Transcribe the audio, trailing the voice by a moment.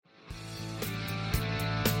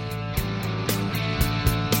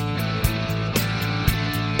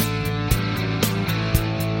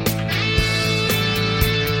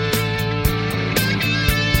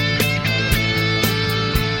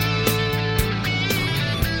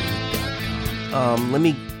Let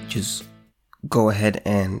me just go ahead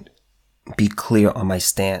and be clear on my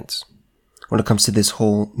stance when it comes to this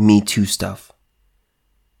whole Me Too stuff.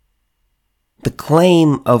 The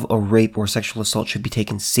claim of a rape or sexual assault should be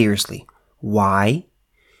taken seriously. Why?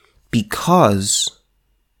 Because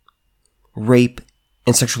rape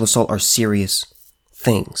and sexual assault are serious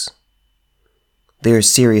things. They are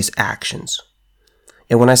serious actions.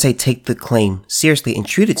 And when I say take the claim seriously and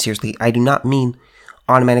treat it seriously, I do not mean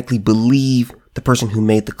automatically believe the person who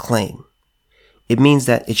made the claim. It means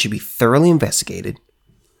that it should be thoroughly investigated.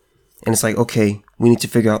 And it's like, okay, we need to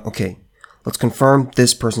figure out, okay, let's confirm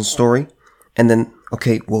this person's story. And then,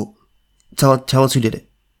 okay, well, tell us who did it.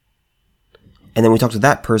 And then we talk to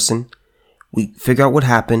that person. We figure out what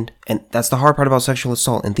happened. And that's the hard part about sexual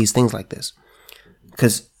assault and these things like this.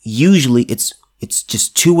 Because usually it's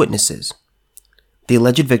just two witnesses. The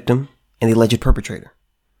alleged victim and the alleged perpetrator.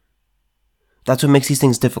 That's what makes these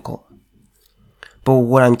things difficult. But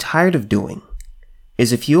what I'm tired of doing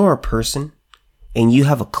is if you are a person and you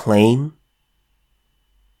have a claim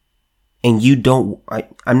and you don't,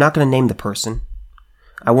 I'm not going to name the person.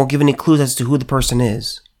 I won't give any clues as to who the person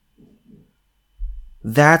is.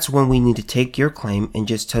 That's when we need to take your claim and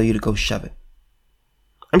just tell you to go shove it.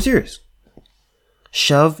 I'm serious.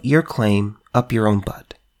 Shove your claim up your own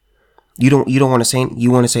butt. You don't want to say,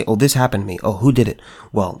 you want to say, oh, this happened to me. Oh, who did it?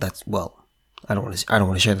 I don't want to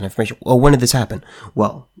share that information. Oh, when did this happen?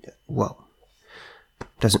 Well,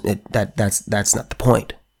 that's not the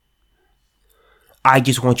point. I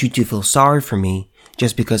just want you to feel sorry for me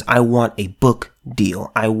just because I want a book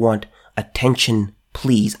deal. I want attention,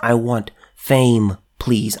 please. I want fame,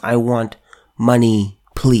 please. I want money,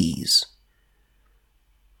 please.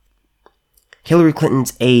 Hillary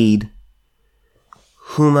Clinton's aide,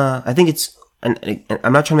 Huma, I think it's, and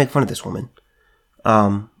I'm not trying to make fun of this woman.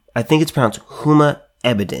 I think it's pronounced Huma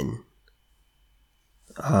Abedin.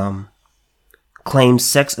 Claims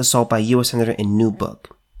sex assault by U.S. Senator in new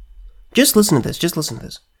book. Just listen to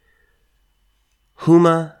this.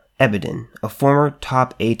 Huma Abedin, a former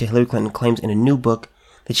top aide to Hillary Clinton, claims in a new book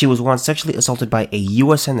that she was once sexually assaulted by a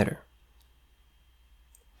U.S. Senator.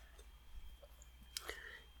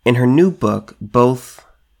 In her new book,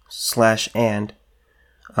 Both/and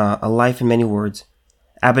A Life in Many Words,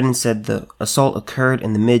 Abedin said the assault occurred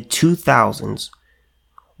in the mid-2000s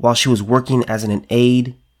while she was working as an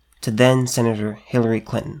aide to then Senator Hillary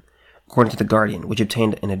Clinton, according to The Guardian, which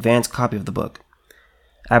obtained an advance copy of the book.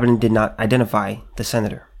 Abedin did not identify the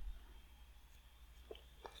senator.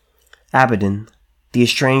 Abedin, the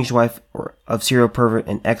estranged wife of serial pervert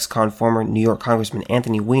and ex-con former New York Congressman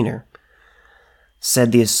Anthony Weiner,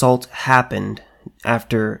 said the assault happened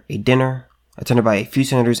after a dinner attended by a few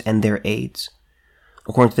senators and their aides.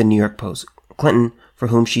 According to the New York Post, Clinton, for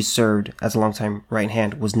whom she served as a longtime right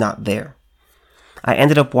hand, was not there. I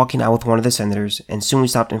ended up walking out with one of the senators, and soon we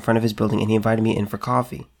stopped in front of his building and he invited me in for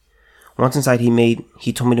coffee. Once inside,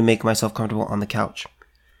 he told me to make myself comfortable on the couch.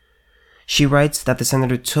 She writes that the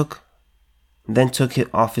senator took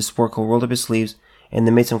off his sport coat, rolled up his sleeves, and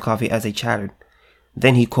then made some coffee as they chattered.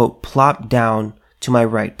 Then he, quote, plopped down to my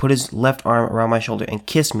right, put his left arm around my shoulder, and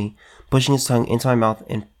kissed me, pushing his tongue into my mouth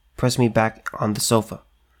and pressed me back on the sofa.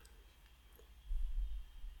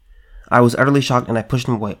 I was utterly shocked and I pushed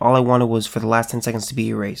him away. All I wanted was for the last 10 seconds to be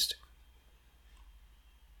erased.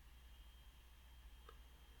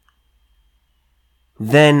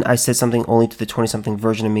 Then I said something only to the 20-something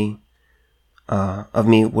version of me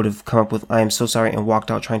would have come up with, I am so sorry, and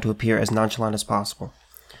walked out trying to appear as nonchalant as possible.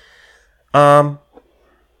 Let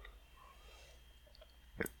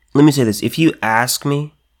me say this. If you were to ask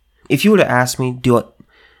me,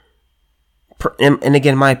 and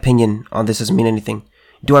again, my opinion on this doesn't mean anything.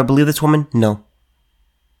 Do I believe this woman? No.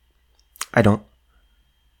 I don't.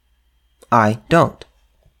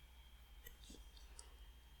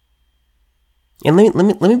 And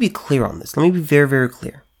let me be clear on this. Let me be very, very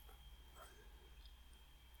clear.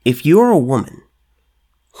 If you're a woman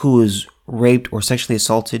who is raped or sexually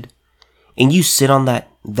assaulted, and you sit on that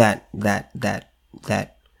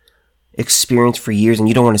experience for years, and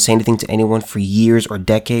you don't want to say anything to anyone for years or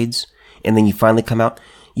decades, and then you finally come out,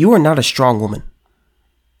 you are not a strong woman.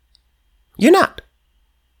 You're not.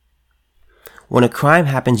 When a crime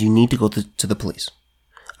happens, you need to go to the police.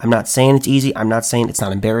 I'm not saying it's easy. I'm not saying it's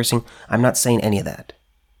not embarrassing. I'm not saying any of that.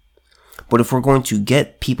 But if we're going to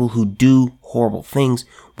get people who do horrible things,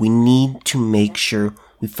 we need to make sure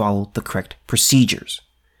we follow the correct procedures.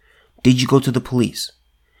 Did you go to the police?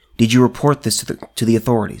 Did you report this to the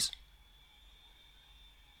authorities?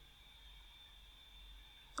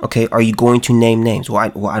 Okay, are you going to name names? Well,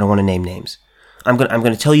 I don't want to name names. I'm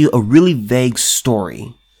going to tell you a really vague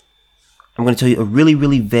story. I'm going to tell you a really,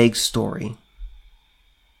 really vague story.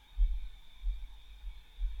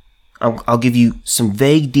 I'll give you some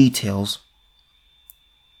vague details.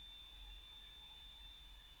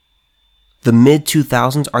 The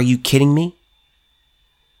mid-2000s, are you kidding me?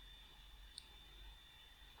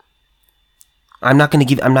 I'm not going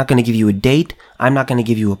to give you a date. I'm not going to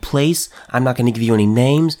give you a place. I'm not going to give you any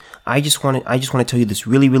names. I just want to tell you this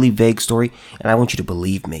really, really vague story, and I want you to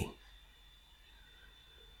believe me.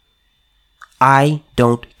 I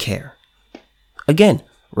don't care. Again,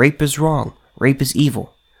 rape is wrong. Rape is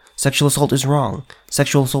evil. Sexual assault is wrong.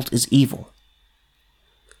 Sexual assault is evil.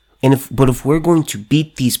 But if we're going to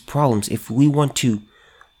beat these problems, if we want to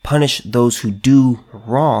punish those who do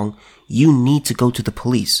wrong, you need to go to the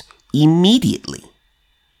police immediately.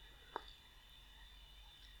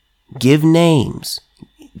 Give names.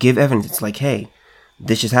 Give evidence. It's like, hey,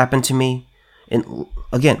 this just happened to me. And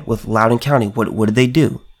again, with Loudoun County, what did they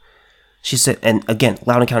do? She said, and again,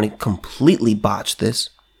 Loudoun County completely botched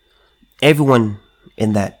this. Everyone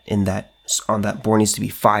on that board needs to be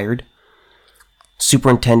fired.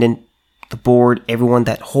 Superintendent, the board, everyone,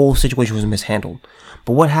 that whole situation was mishandled.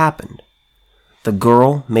 But what happened? The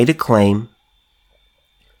girl made a claim,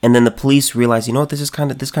 and then the police realized, you know what, this is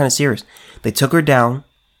kind of serious. They took her down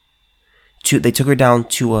to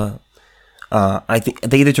I think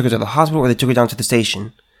they either took her to the hospital or they took her down to the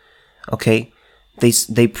station. Okay, they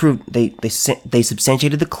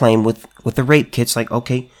substantiated the claim with the rape kits. Like,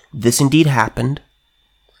 okay, this indeed happened.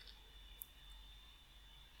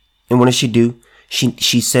 And what does she do?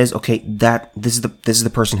 She says, okay, that this is the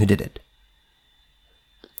person who did it.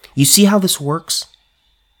 You see how this works?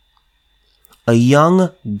 A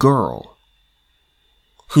young girl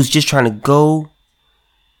who's just trying to go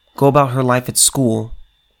about her life at school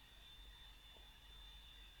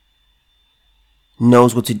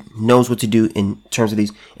knows what to do in terms of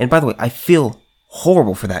these. And by the way, I feel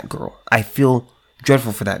horrible for that girl. I feel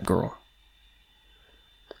dreadful for that girl.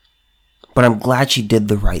 But I'm glad she did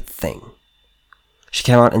the right thing. She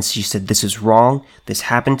came out and she said, this is wrong. This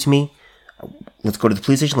happened to me. Let's go to the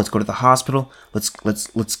police station. Let's go to the hospital.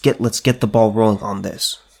 Let's get the ball rolling on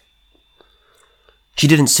this. She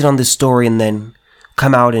didn't sit on this story and then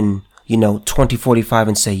come out in 2045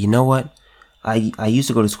 and say, you know what? I used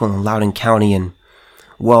to go to school in Loudoun County, and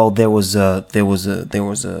well, there was a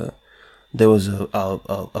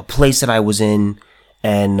place that I was in,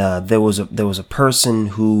 and there was a person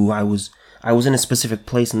who I was in a specific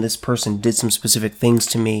place, and this person did some specific things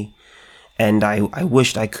to me, and I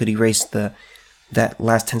wished I could erase that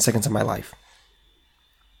last 10 seconds of my life.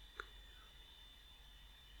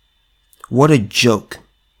 What a joke.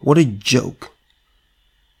 What a joke.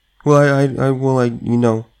 Well,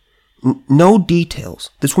 no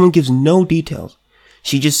details. This woman gives no details.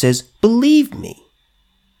 She just says, believe me.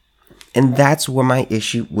 And that's where my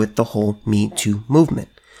issue with the whole Me Too movement.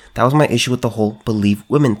 That was my issue with the whole believe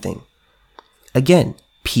women thing. Again,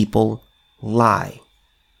 people lie.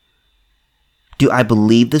 Do I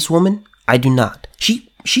believe this woman? I do not.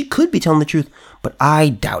 She could be telling the truth, but I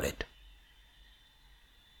doubt it.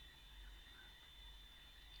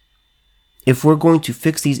 If we're going to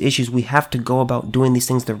fix these issues, we have to go about doing these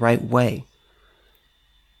things the right way.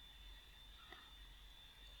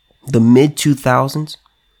 The mid-2000s?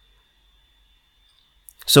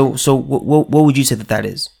 So what would you say that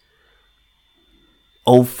is?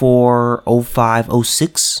 04, 05,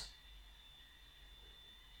 06?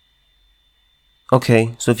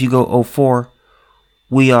 Okay, so if you go 04,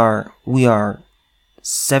 we are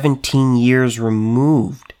 17 years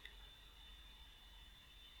removed.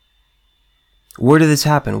 Where did this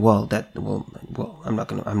happen? Well, I'm not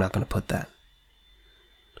gonna put that.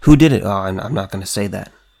 Who did it? Oh, I'm not gonna say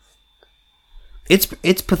that.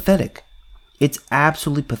 It's pathetic. It's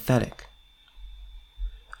absolutely pathetic.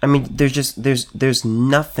 I mean, there's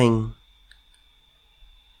nothing.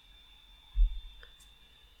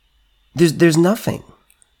 There's nothing.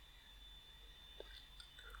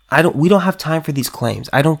 We don't have time for these claims.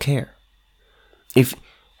 I don't care. If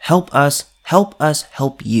help us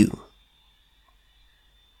help you.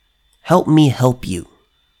 Help me help you.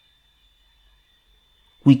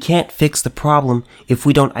 We can't fix the problem if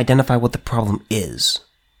we don't identify what the problem is.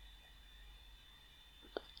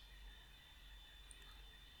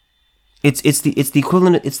 It's the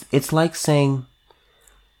equivalent. It's like saying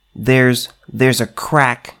there's a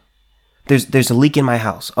crack. There's a leak in my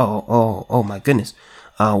house. Oh my goodness.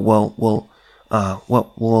 What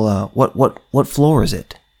floor is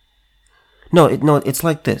it? No, it's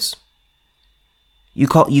like this. You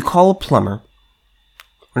call a plumber,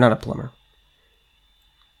 or not a plumber.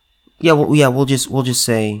 We'll just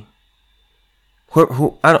say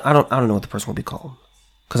who I don't know what the person will be called,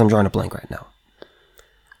 because I'm drawing a blank right now.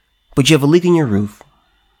 But you have a leak in your roof.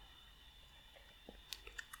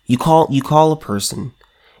 You call a person,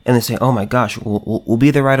 and they say, "Oh my gosh, we'll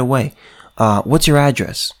be there right away. What's your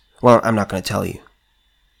address?" Well, I'm not going to tell you.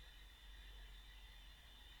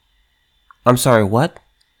 I'm sorry, what?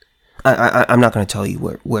 I'm not going to tell you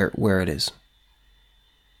where it is.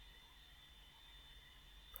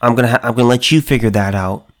 I'm gonna let you figure that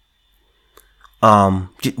out.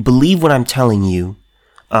 Believe what I'm telling you.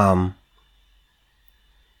 And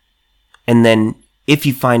then if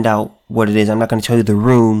you find out what it is, I'm not going to tell you the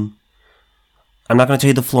room. I'm not going to tell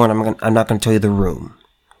you the floor, and I'm not going to tell you the room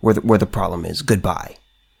where the problem is. Goodbye.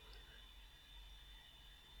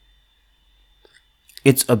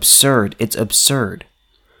 It's absurd. It's absurd.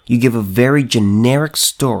 You give a very generic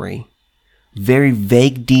story, very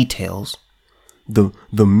vague details. The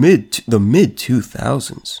mid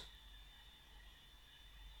 2000s.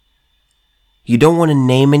 You don't want to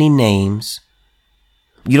name any names.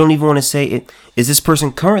 You don't even want to say it. Is this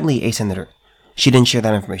person currently a senator? She didn't share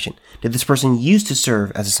that information. Did this person used to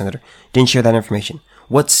serve as a senator? Didn't share that information.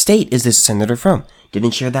 What state is this senator from?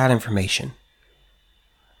 Didn't share that information.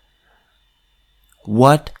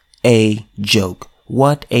 What a joke.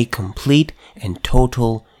 What a complete and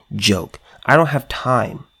total joke. I don't have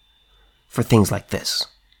time for things like this.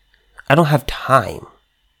 I don't have time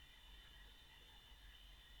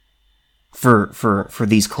for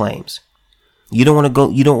these claims. You don't want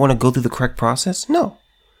to go through the correct process? No.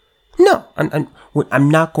 I'm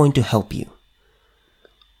not going to help you.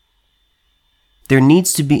 There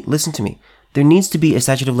needs to be, listen to me, there needs to be a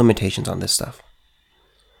statute of limitations on this stuff.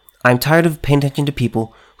 I'm tired of paying attention to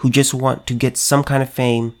people who just want to get some kind of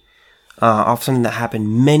fame off something that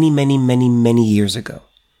happened many years ago.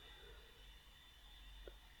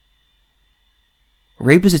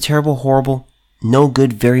 Rape is a terrible, horrible, no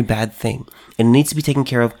good, very bad thing. And it needs to be taken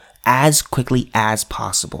care of as quickly as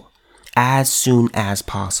possible. As soon as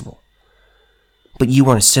possible. But you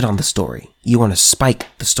want to sit on the story. You want to spike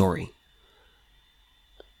the story.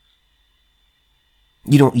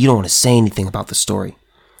 You don't want to say anything about the story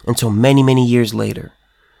until many years later.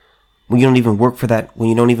 When you don't even work for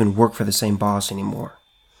the same boss anymore.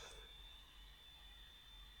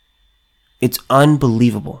 It's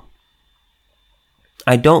unbelievable.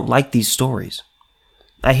 I don't like these stories.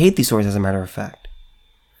 I hate these stories, as a matter of fact.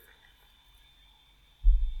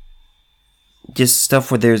 Just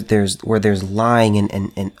stuff where there's lying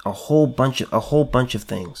and a whole bunch of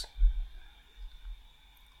things.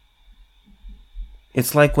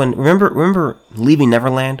 It's like when remember Leaving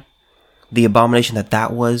Neverland, the abomination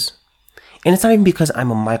that was, and it's not even because I'm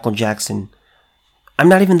a Michael Jackson. I'm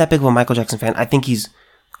not even that big of a Michael Jackson fan. I think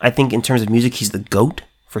in terms of music, he's the GOAT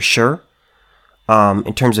for sure.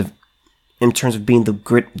 In terms of being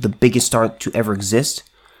the biggest star to ever exist.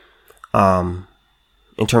 In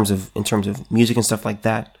terms of music and stuff like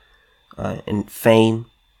that, and fame.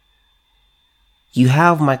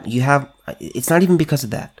 It's not even because of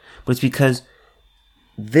that, but it's because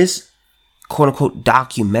this quote unquote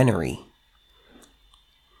documentary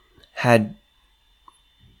it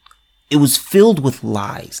was filled with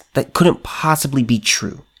lies that couldn't possibly be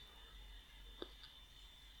true.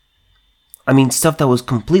 I mean, stuff that was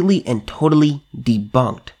completely and totally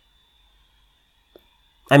debunked.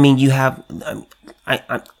 I mean, you have,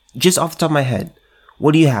 I just off the top of my head,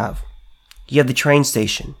 what do you have? You have the train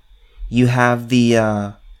station. You have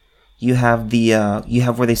where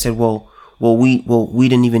they said, we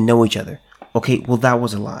didn't even know each other. Okay, well, that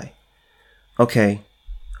was a lie. Okay,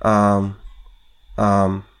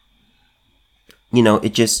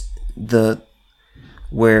 it just,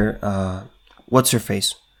 what's her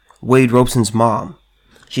face? Wade Robson's mom.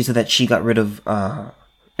 She said that she got rid of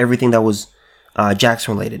everything that was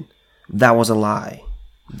Jackson related. That was a lie.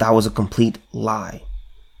 That was a complete lie.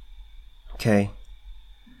 Okay.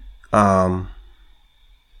 Golly,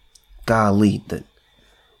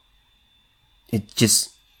 it just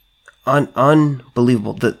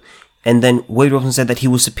unbelievable. And then Wade Robson said that he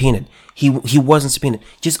was subpoenaed. He wasn't subpoenaed.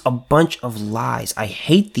 Just a bunch of lies. I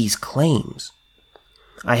hate these claims.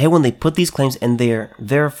 I hate when they put these claims and they are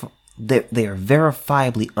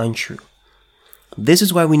verifiably untrue. This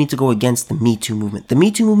is why we need to go against the Me Too movement. The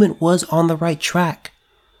Me Too movement was on the right track.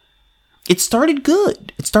 It started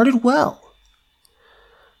good. It started well.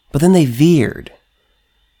 But then they veered.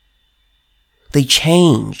 They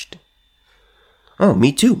changed. Oh,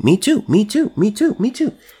 me too, me too, me too, me too, me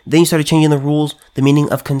too. Then you started changing the rules, the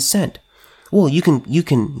meaning of consent. Well, you can,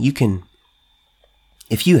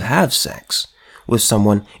 if you have sex with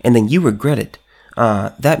someone and then you regret it,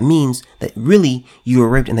 that means that really you were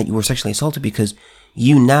raped and that you were sexually assaulted, because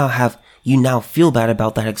you now feel bad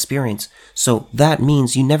about that experience. So that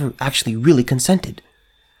means you never actually really consented.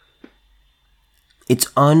 It's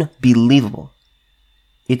unbelievable.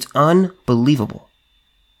 It's unbelievable.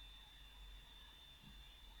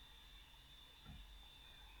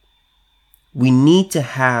 We need to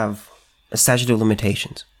have a statute of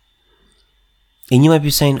limitations. And you might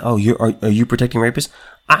be saying, "Oh, are you protecting rapists?"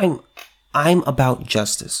 I'm about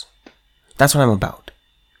justice. That's what I'm about.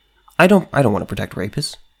 I don't want to protect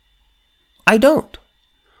rapists. I don't.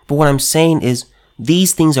 But what I'm saying is,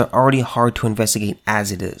 these things are already hard to investigate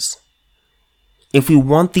as it is. If we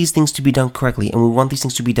want these things to be done correctly and we want these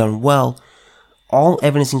things to be done well, all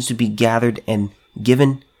evidence needs to be gathered and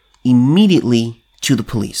given immediately to the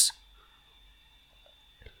police.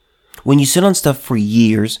 When you sit on stuff for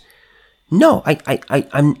years, no,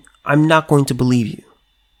 I'm not going to believe you.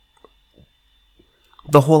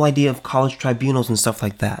 The whole idea of college tribunals and stuff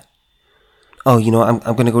like that. Oh, I'm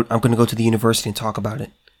gonna go to the university and talk about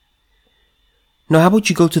it. No, how about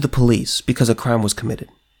you go to the police because a crime was committed?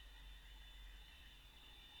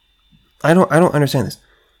 I don't understand this.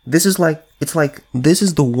 This is this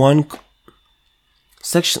is the one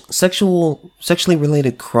sexually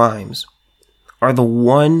related crimes are the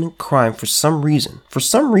one crime for some reason,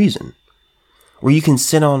 where you can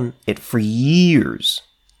sit on it for years,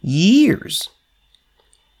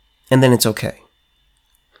 and then it's okay.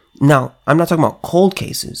 Now, I'm not talking about cold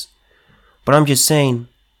cases, but I'm just saying,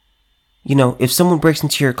 if someone breaks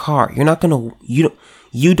into your car, you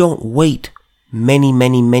don't wait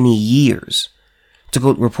many years to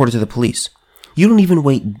go report it to the police. You don't even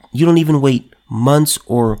wait months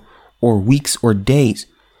or weeks or days.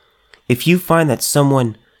 If you find that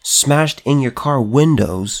someone smashed in your car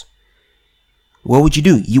windows, what would you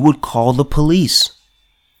do? You would call the police.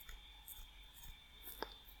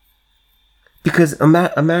 Because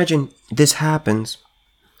imagine this happens.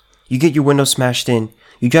 You get your window smashed in.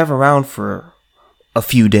 You drive around for a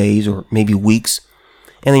few days or maybe weeks.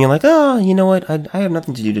 And then you're like, oh, you know what? I have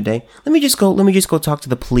nothing to do today. Let me just go talk to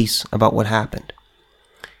the police about what happened.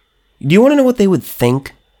 Do you want to know what they would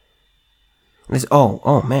think? They say,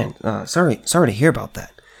 oh man, sorry to hear about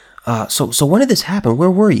that. So when did this happen?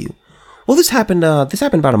 Where were you? Well, this happened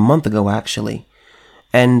about a month ago, actually.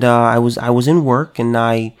 And I was in work, and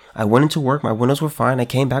I went into work. My windows were fine. I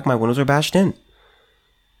came back. My windows were bashed in.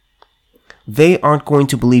 They aren't going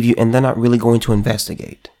to believe you, and they're not really going to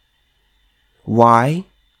investigate. Why?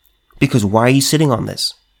 Because why are you sitting on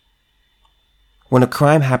this? When a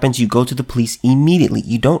crime happens, you go to the police immediately.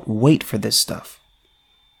 You don't wait for this stuff.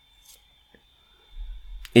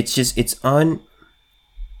 It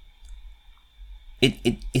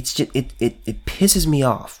pisses me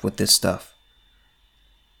off with this stuff.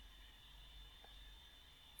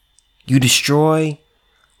 You destroy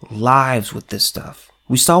lives with this stuff.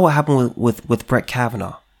 We saw what happened with Brett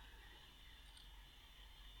Kavanaugh.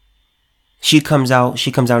 She comes out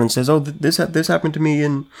and says, "Oh, this happened to me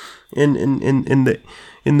in the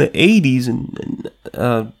 80s." And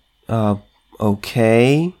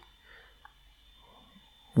okay.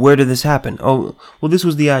 Where did this happen? Oh, well, this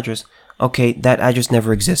was the address. Okay, that address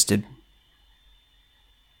never existed.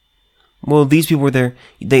 Well, these people were there.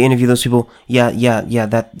 They interviewed those people. Yeah.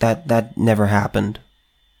 That never happened.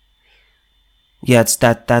 Yeah,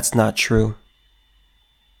 that's not true.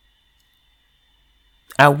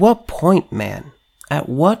 At what point, man? At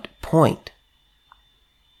what point?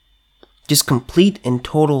 Just complete and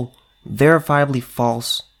total, verifiably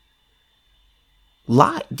false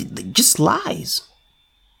lie. Just lies.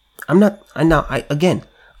 I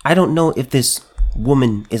don't know if this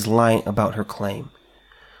woman is lying about her claim.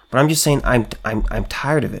 But I'm just saying I'm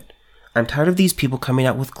tired of it. I'm tired of these people coming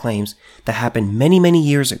out with claims that happened many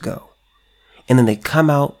years ago. And then they come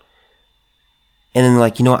out and then they're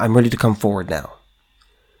like, I'm ready to come forward now.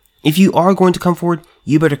 If you are going to come forward,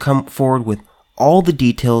 you better come forward with all the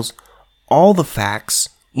details, all the facts.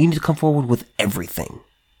 You need to come forward with everything.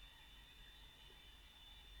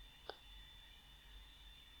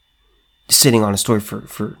 Sitting on a story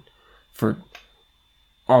for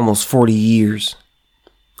almost 40 years.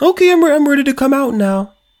 Okay, I'm ready to come out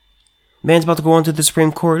now. Man's about to go on to the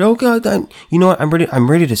Supreme Court. Oh God, you know what? I'm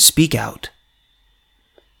ready to speak out.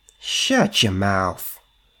 Shut your mouth.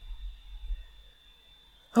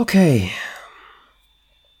 Okay.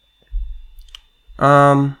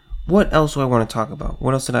 What else do I want to talk about?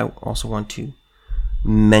 What else did I also want to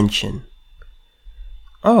mention?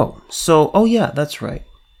 Oh yeah, that's right.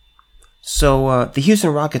 So, the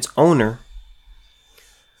Houston Rockets owner,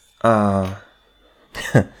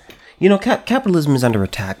 Capitalism is under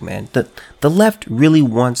attack, man. The left really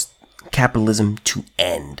wants capitalism to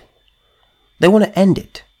end. They want to end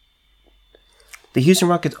it. The Houston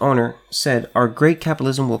Rockets owner said, "Our great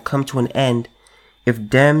capitalism will come to an end if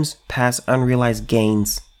Dems pass unrealized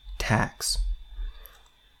gains tax."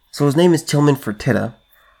 So his name is Tillman Fertitta.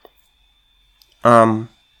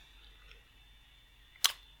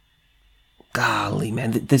 Golly,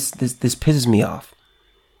 man, this pisses me off.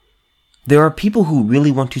 There are people who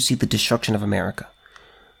really want to see the destruction of America.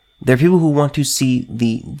 There are people who want to see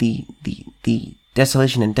the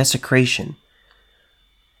desolation and desecration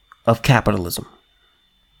of capitalism.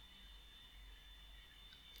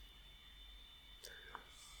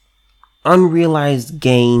 Unrealized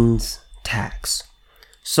gains tax.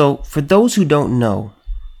 So, for those who don't know,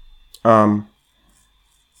 an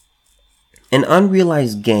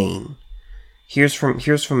unrealized gain. Here's from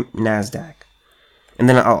NASDAQ, and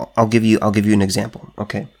then I'll give you an example.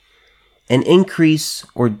 Okay, an increase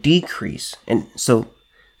or decrease, and so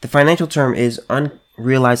the financial term is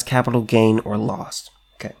unrealized capital gain or loss.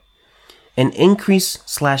 Okay, an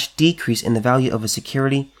increase/decrease in the value of a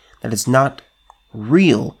security that is not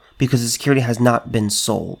real because the security has not been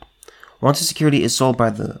sold. Once a security is sold by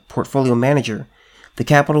the portfolio manager, the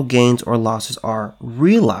capital gains or losses are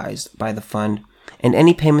realized by the fund, and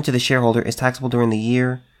any payment to the shareholder is taxable during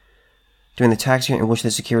the tax year in which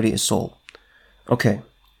the security is sold. Okay,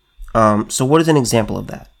 so what is an example of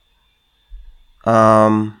that?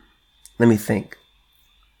 Let me think.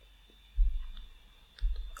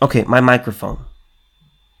 Okay, my microphone.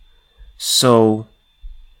 So,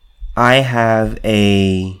 I have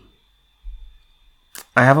a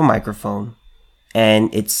microphone,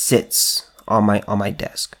 and it sits on my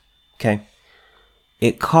desk. Okay,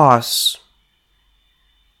 it costs.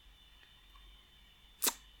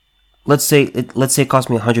 Let's say it cost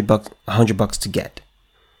me $100 to get.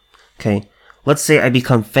 Okay, let's say I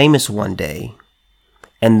become famous one day,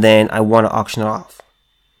 and then I want to auction it off.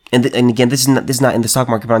 And again, this is not in the stock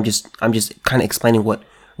market, but I'm just kind of explaining what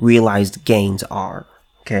realized gains are.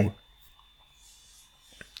 Okay.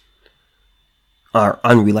 Or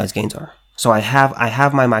unrealized gains are. So I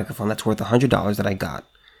have my microphone that's worth $100 that I got,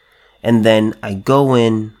 and then I go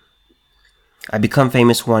in, I become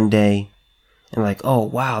famous one day, and like, oh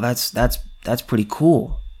wow, that's pretty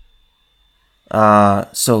cool.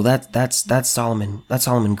 So that's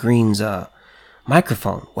Solomon Green's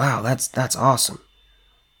microphone. Wow, that's awesome.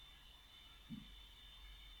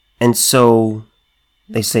 And so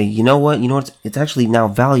they say, you know what? It's actually now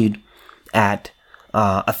valued at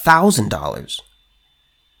 $1,000.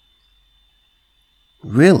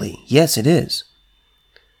 Really? Yes, it is.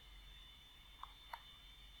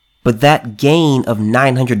 But that gain of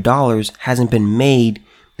 $900 hasn't been made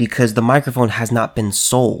because the microphone has not been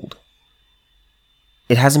sold.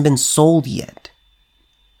 It hasn't been sold yet.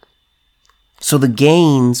 So the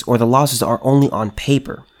gains or the losses are only on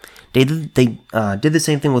paper. They did the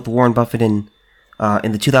same thing with Warren Buffett in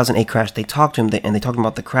the 2008 crash. They talked to him and they talked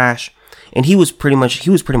about the crash, and he was pretty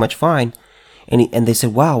much fine. And they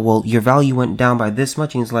said, wow, well, your value went down by this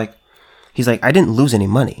much. And he's like, I didn't lose any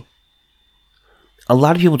money. A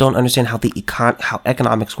lot of people don't understand how how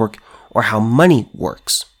economics work or how money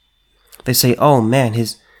works. They say, oh man,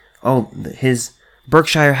 his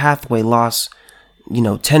Berkshire Hathaway lost,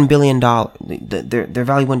 $10 billion. Their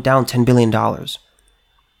value went down $10 billion.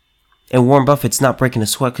 And Warren Buffett's not breaking a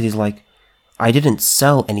sweat because he's like, I didn't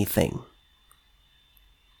sell anything.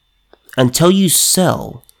 Until you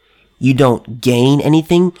sell, you don't gain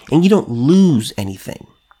anything, and you don't lose anything.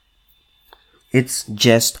 It's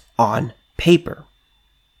just on paper.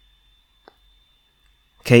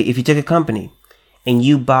 Okay, if you take a company and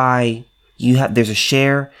there's a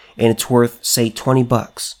share and it's worth, say,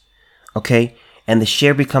 $20. Okay, and the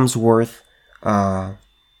share becomes worth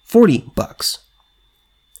 $40.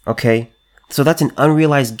 Okay, so that's an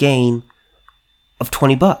unrealized gain of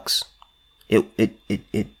 $20.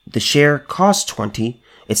 The share costs 20.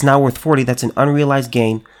 It's now worth 40. That's an unrealized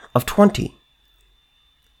gain of 20.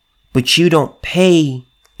 But you don't pay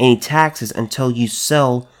any taxes until you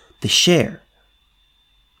sell the share.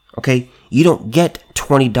 Okay? You don't get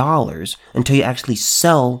 $20 until you actually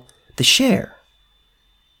sell the share.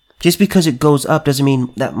 Just because it goes up doesn't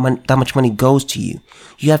mean that much money goes to you.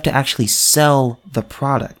 You have to actually sell the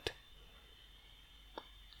product.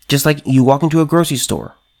 Just like you walk into a grocery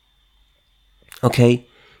store. Okay?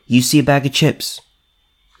 You see a bag of chips.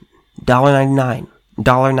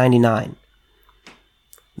 $1.99.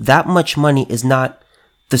 That much money is not,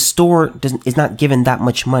 the store is not given that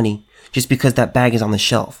much money just because that bag is on the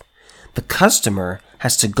shelf. The customer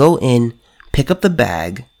has to go in, pick up the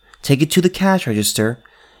bag, take it to the cash register,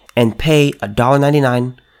 and pay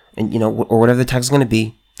 $1.99, and or whatever the tax is going to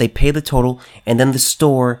be. They pay the total, and then the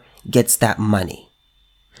store gets that money.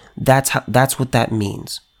 That's what that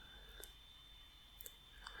means.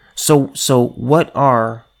 So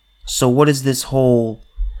what is this whole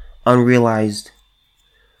unrealized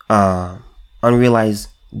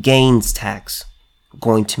gains tax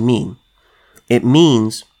going to mean? It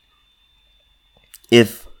means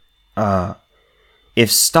if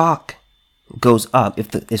stock goes up,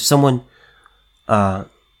 if someone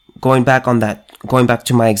going back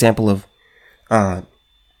to my example of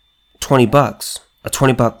 $20,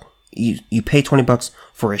 you pay $20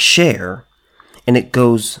 for a share, and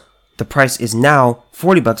the price is now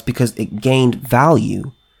 $40 because it gained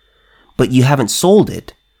value, but you haven't sold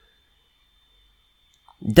it.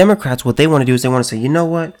 Democrats, what they want to do is they want to say, you know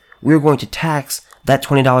what, we're going to tax that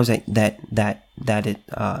 $20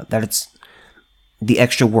 that it's the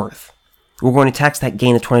extra worth. We're going to tax that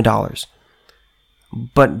gain of $20.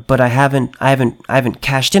 But I haven't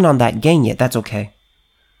cashed in on that gain yet. That's okay.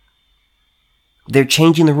 They're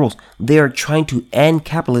changing the rules. They are trying to end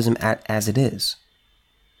capitalism as it is.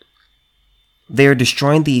 They are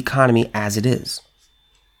destroying the economy as it is.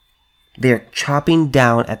 They are chopping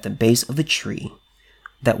down at the base of the tree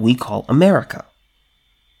that we call America.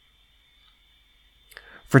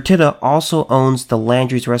 Fertitta also owns the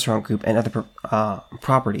Landry's Restaurant Group and other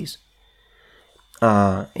properties.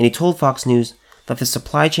 And he told Fox News that the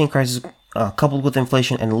supply chain crisis, coupled with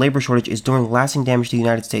inflation and labor shortage, is doing lasting damage to the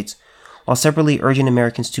United States, while separately urging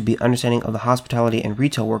Americans to be understanding of the hospitality and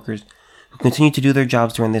retail workers who continue to do their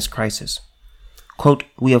jobs during this crisis. Quote,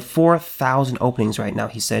 "We have 4,000 openings right now,"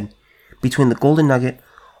 he said. "Between the Golden Nugget,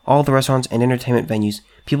 all the restaurants and entertainment venues,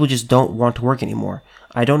 people just don't want to work anymore.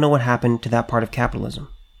 I don't know what happened to that part of capitalism."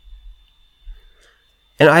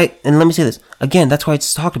 And let me say this again, that's why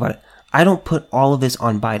it's talked about it. I don't put all of this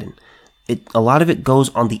on Biden. A lot of it goes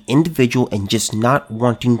on the individual and just not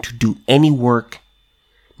wanting to do any work,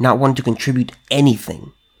 not wanting to contribute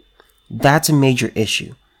anything. That's a major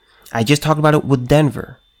issue. I just talked about it with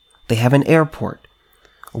Denver. They have an airport.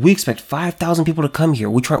 We expect 5,000 people to come here.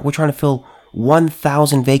 We're trying to fill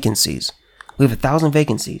 1,000 vacancies. We have 1,000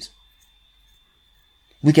 vacancies.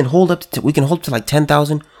 We can hold up to like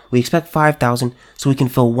 10,000. We expect 5,000, so we can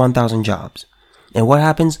fill 1,000 jobs. And what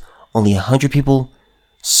happens? Only 100 people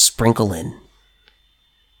sprinkle in.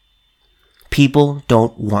 People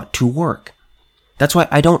don't want to work. That's why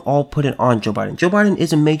I don't all put it on Joe Biden. Joe Biden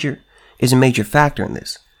is a major factor in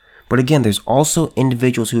this. But again, there's also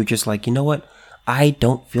individuals who are just like, you know what? I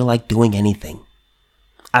don't feel like doing anything.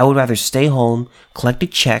 I would rather stay home, collect a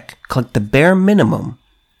check, collect the bare minimum,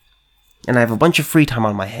 and I have a bunch of free time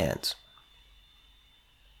on my hands.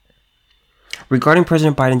 Regarding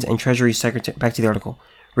President Biden's and Treasury Secretary, back to the article.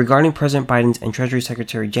 Regarding President Biden's and Treasury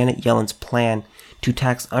Secretary Janet Yellen's plan to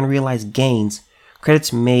tax unrealized gains,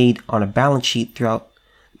 credits made on a balance sheet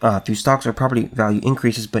through stocks or property value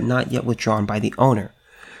increases but not yet withdrawn by the owner.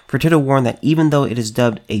 Fertitta warned that even though it is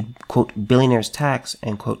dubbed a, quote, billionaire's tax,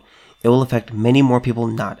 end quote, it will affect many more people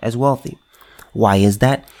not as wealthy. Why is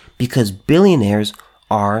that? Because billionaires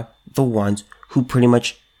are the ones who pretty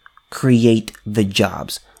much create the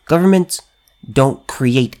jobs. Governments don't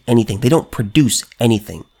create anything. They don't produce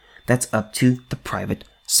anything. That's up to the private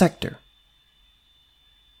sector.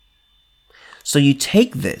 So you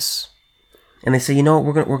take this and they say, you know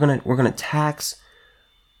what, we're gonna tax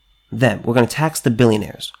them. We're gonna tax the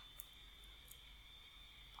billionaires.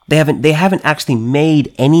 They haven't actually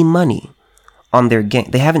made any money on their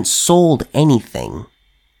gain. They haven't sold anything.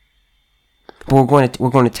 But we're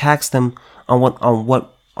going to tax them on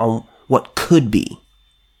what could be.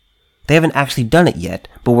 They haven't actually done it yet,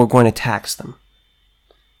 but we're going to tax them.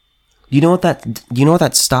 Do you know what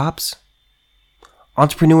that stops?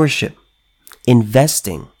 Entrepreneurship,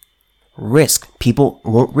 investing, risk. People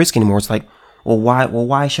won't risk anymore. It's like,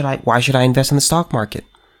 why should I invest in the stock market?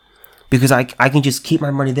 Because I can just keep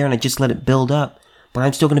my money there and I just let it build up, but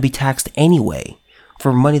I'm still going to be taxed anyway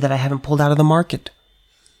for money that I haven't pulled out of the market.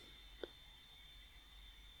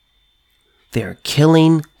 They're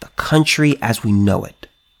killing the country as we know it.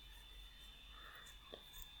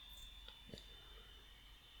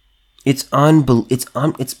 It's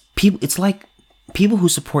like people who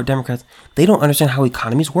support Democrats, they don't understand how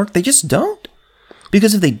economies work. They just don't.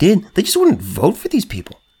 Because if they did, they just wouldn't vote for these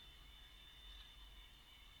people.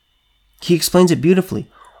 He explains it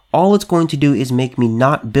beautifully. All it's going to do is make me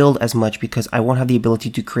not build as much because I won't have the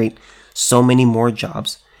ability to create so many more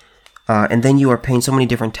jobs. And then you are paying so many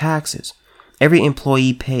different taxes. Every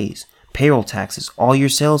employee pays payroll taxes, all your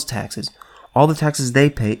sales taxes, all the taxes they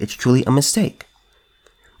pay. It's truly a mistake.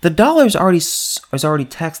 The dollar is already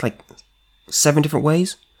taxed like 7 different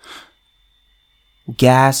ways.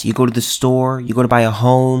 Gas, you go to the store, you go to buy a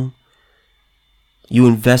home, you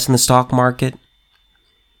invest in the stock market.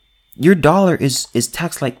 Your dollar is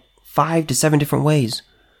taxed like 5 to 7 different ways,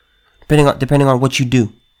 depending on what you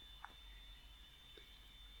do.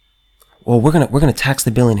 Well, we're gonna tax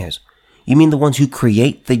the billionaires. You mean the ones who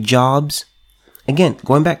create the jobs? Again,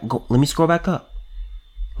 let me scroll back up.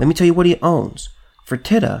 Let me tell you what he owns.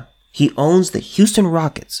 Fertitta, he owns the Houston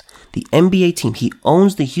Rockets, the NBA team. He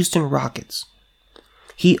owns the Houston Rockets.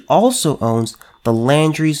 He also owns the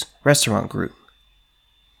Landry's Restaurant Group.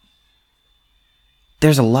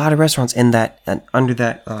 There's a lot of restaurants in that under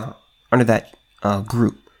that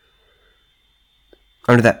group,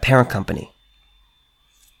 under that parent company.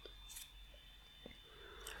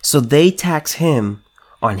 So they tax him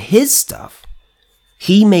on his stuff.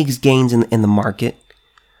 He makes gains in the market.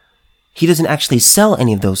 He doesn't actually sell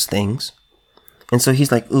any of those things. And so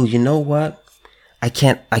he's like, ooh, you know what? I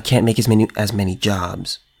can't make as many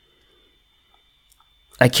jobs.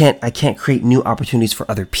 I can't create new opportunities for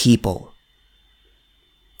other people.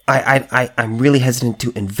 I'm really hesitant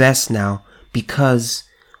to invest now because,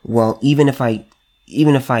 well, even if I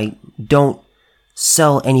don't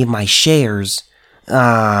sell any of my shares,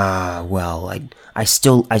 I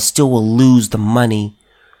still will lose the money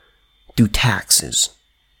through taxes.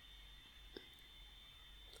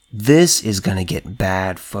 This is gonna get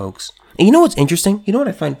bad, folks. And you know what's interesting? You know what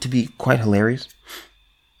I find to be quite hilarious?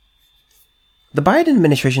 The Biden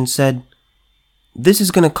administration said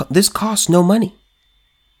this costs no money.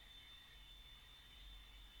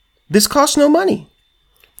 This costs no money.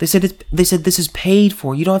 They said this is paid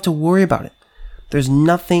for. You don't have to worry about it. There's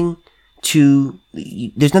nothing to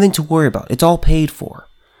worry about. It's all paid for.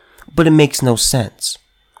 But it makes no sense.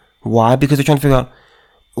 Why? Because they're trying to figure out,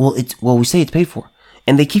 we say it's paid for.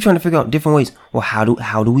 And they keep trying to figure out different ways. Well, how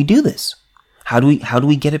do we do this? How do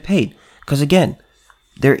we get it paid? Because again,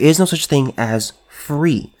 there is no such thing as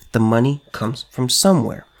free. The money comes from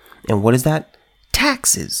somewhere. And what is that?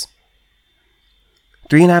 Taxes.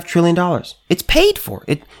 $3.5 trillion. It's paid for.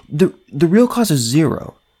 The real cost is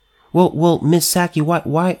zero. Well, Miss Psaki,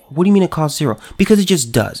 why? What do you mean it costs zero? Because it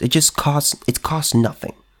just does. It costs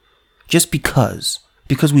nothing. Just because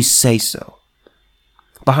we say so.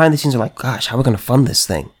 Behind the scenes are like, gosh, how are we going to fund this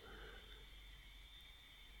thing?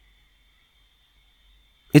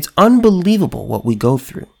 It's unbelievable what we go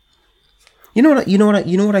through. You know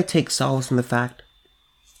what I take solace in the fact?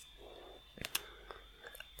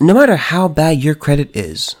 No matter how bad your credit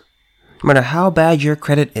is,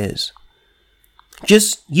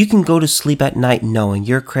 just you can go to sleep at night knowing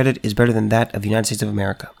your credit is better than that of the United States of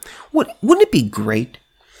America. Wouldn't it be great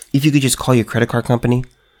if you could just call your credit card company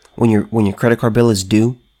when your credit card bill is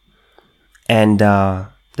due, and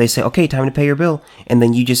they say, okay, time to pay your bill, and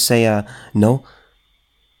then you just say no?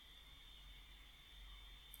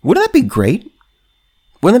 Wouldn't that be great?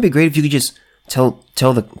 Wouldn't that be great if you could just tell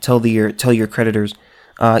your creditors,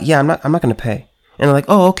 yeah, I'm not going to pay, and they're like,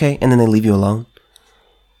 oh, okay, and then they leave you alone,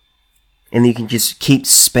 and then you can just keep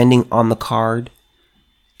spending on the card,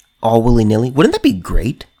 all willy nilly. Wouldn't that be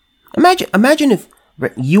great? Imagine if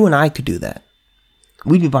you and I could do that.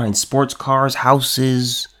 We'd be buying sports cars,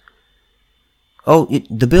 houses. Oh,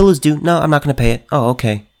 the bill is due. No, I'm not going to pay it. Oh,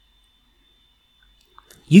 okay.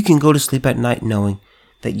 You can go to sleep at night knowing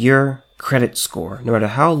that your credit score, no matter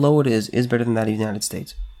how low it is better than that of the United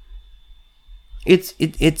States. It's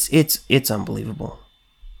unbelievable.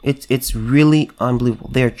 It's really unbelievable.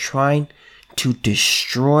 They're trying to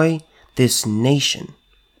destroy this nation.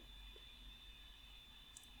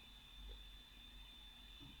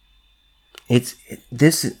 This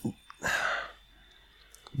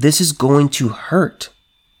is going to hurt.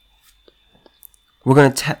 We're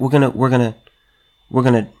gonna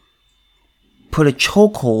put a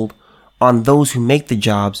chokehold on those who make the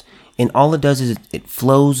jobs, and all it does is it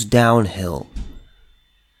flows downhill.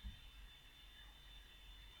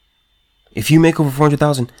 If you make over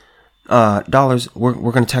 $400,000,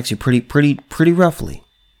 we're gonna tax you pretty roughly.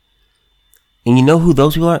 And you know who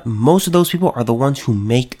those people are? Most of those people are the ones who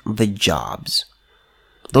make the jobs.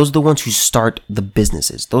 Those are the ones who start the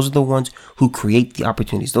businesses. Those are the ones who create the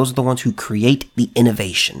opportunities. Those are the ones who create the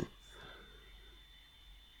innovation.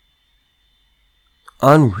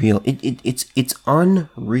 Unreal. It's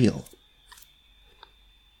unreal.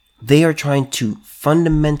 They are trying to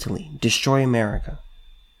fundamentally destroy America.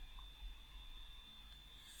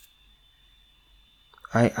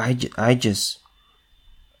 I just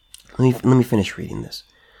let me finish reading this.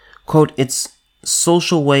 Quote, it's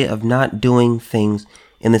social way of not doing things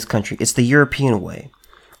in this country. It's the European way.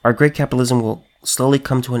 Our great capitalism will slowly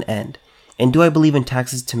come to an end. And do I believe in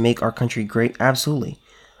taxes to make our country great? Absolutely.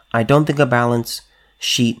 I don't think a balance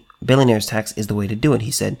sheet billionaire's tax is the way to do it,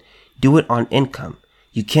 he said. Do it on income.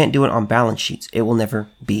 You can't do it on balance sheets. It will never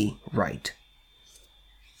be right.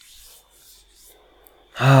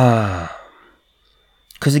 Because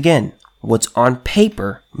again, what's on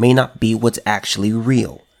paper may not be what's actually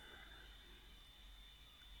real.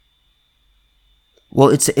 Well,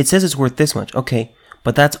 it says it's worth this much. Okay,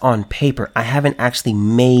 but that's on paper. I haven't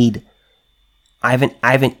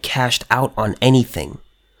cashed out on anything.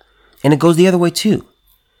 And it goes the other way too.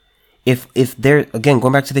 If there, again,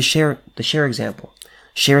 going back to the share example,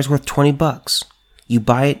 share is worth $20. You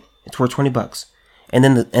buy it, it's worth $20. And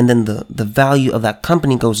then the value of that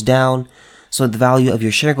company goes down. So the value of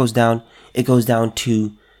your share goes down. It goes down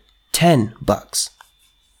to $10.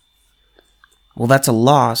 Well, that's a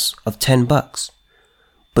loss of $10.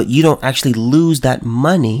 But you don't actually lose that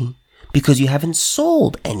money because you haven't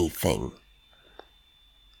sold anything.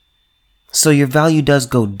 So your value does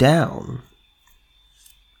go down.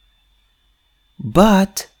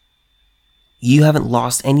 But you haven't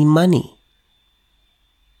lost any money.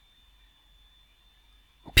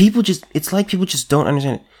 It's like people just don't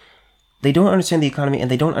understand it. They don't understand the economy and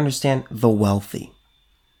they don't understand the wealthy.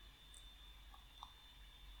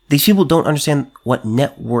 These people don't understand what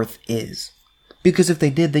net worth is. Because if they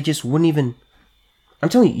did, they just wouldn't even... I'm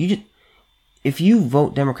telling you, if you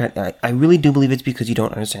vote Democrat, I really do believe it's because you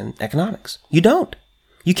don't understand economics. You don't.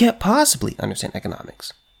 You can't possibly understand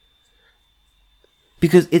economics.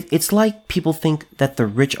 Because it's like people think that the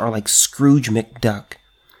rich are like Scrooge McDuck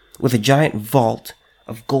with a giant vault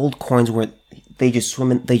of gold coins where they just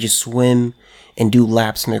swim and do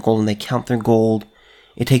laps in their gold and they count their gold.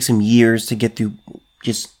 It takes them years to get through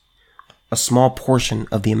just a small portion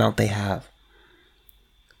of the amount they have.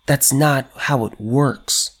 That's not how it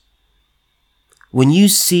works. When you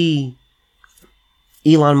see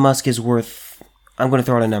Elon Musk is worth, I'm going to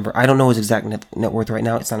throw out a number. I don't know his exact net worth right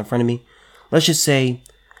now. It's not in front of me. Let's just say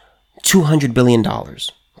 $200 billion.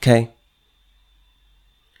 Okay?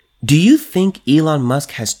 Do you think Elon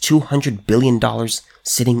Musk has $200 billion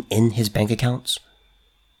sitting in his bank accounts?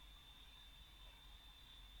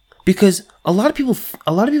 Because a lot of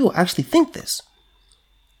people actually think this.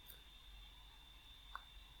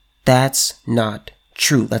 That's not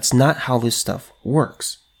true. That's not how this stuff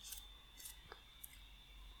works.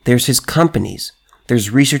 There's his companies.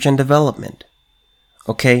 There's research and development.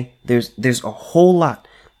 Okay? There's a whole lot.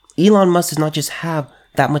 Elon Musk does not just have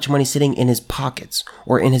that much money sitting in his pockets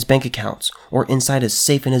or in his bank accounts or inside a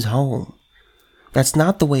safe in his home. That's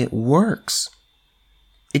not the way it works.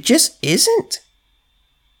 It just isn't.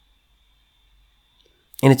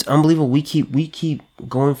 And it's unbelievable. We keep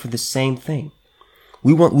going for the same thing.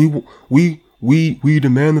 We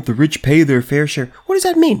demand that the rich pay their fair share. What does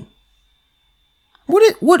that mean?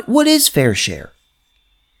 What is fair share?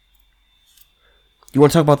 You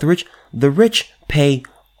want to talk about the rich? The rich pay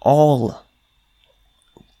all.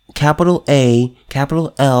 Capital A,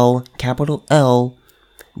 capital L, capital L.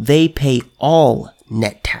 They pay all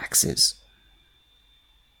net taxes.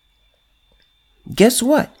 Guess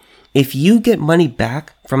what? If you get money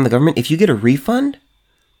back from the government, if you get a refund,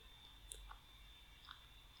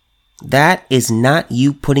 that is not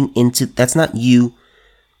you that's not you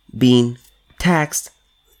being taxed.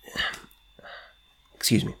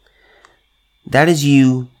 Excuse me. That is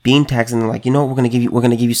you being taxed and they're like, you know what, we're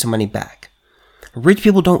gonna give you some money back. Rich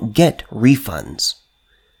people don't get refunds.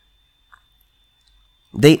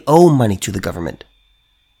 They owe money to the government.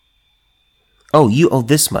 Oh, you owe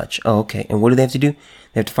this much. Oh, okay. And what do they have to do?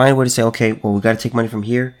 They have to find a way to say, okay, well, we got to take money from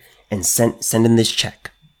here and send in this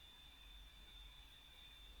check.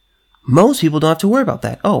 Most people don't have to worry about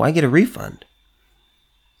that. Oh, I get a refund.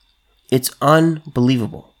 It's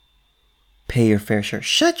unbelievable. Pay your fair share.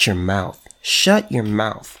 Shut your mouth. Shut your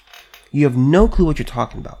mouth. You have no clue what you're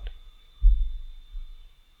talking about.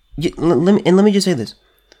 Let me just say this.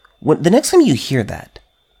 The next time you hear that,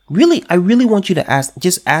 I really want you to ask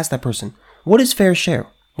that person, what is fair share?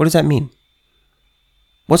 What does that mean?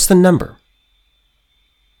 What's the number?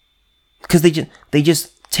 Because they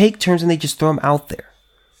just take terms and they just throw them out there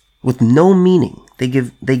with no meaning. They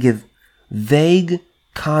give vague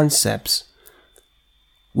concepts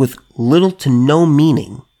with little to no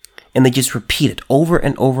meaning, and they just repeat it over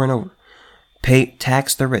and over and over.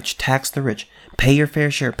 Tax the rich, pay your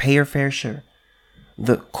fair share, pay your fair share.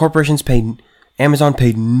 The corporations paid, Amazon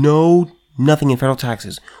paid nothing in federal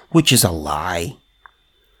taxes, which is a lie.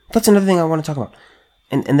 That's another thing I want to talk about.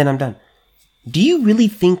 And then I'm done. Do you really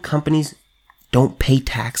think companies don't pay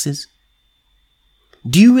taxes?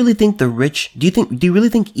 Do you really think the rich, do you really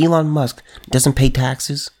think Elon Musk doesn't pay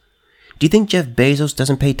taxes? Do you think Jeff Bezos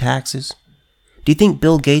doesn't pay taxes? Do you think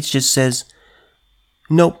Bill Gates just says,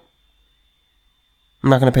 nope, I'm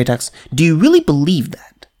not going to pay taxes? Do you really believe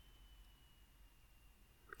that?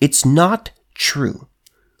 It's not true.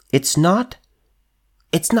 It's not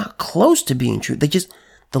close to being true.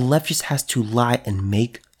 The left just has to lie and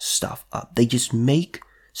make stuff up. They just make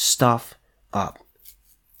stuff up.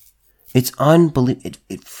 It's unbelievable.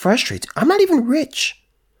 It frustrates. I'm not even rich,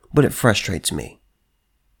 but it frustrates me.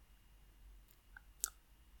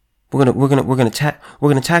 We're gonna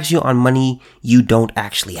tax you on money you don't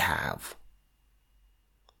actually have.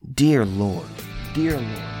 Dear Lord, dear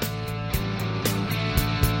Lord.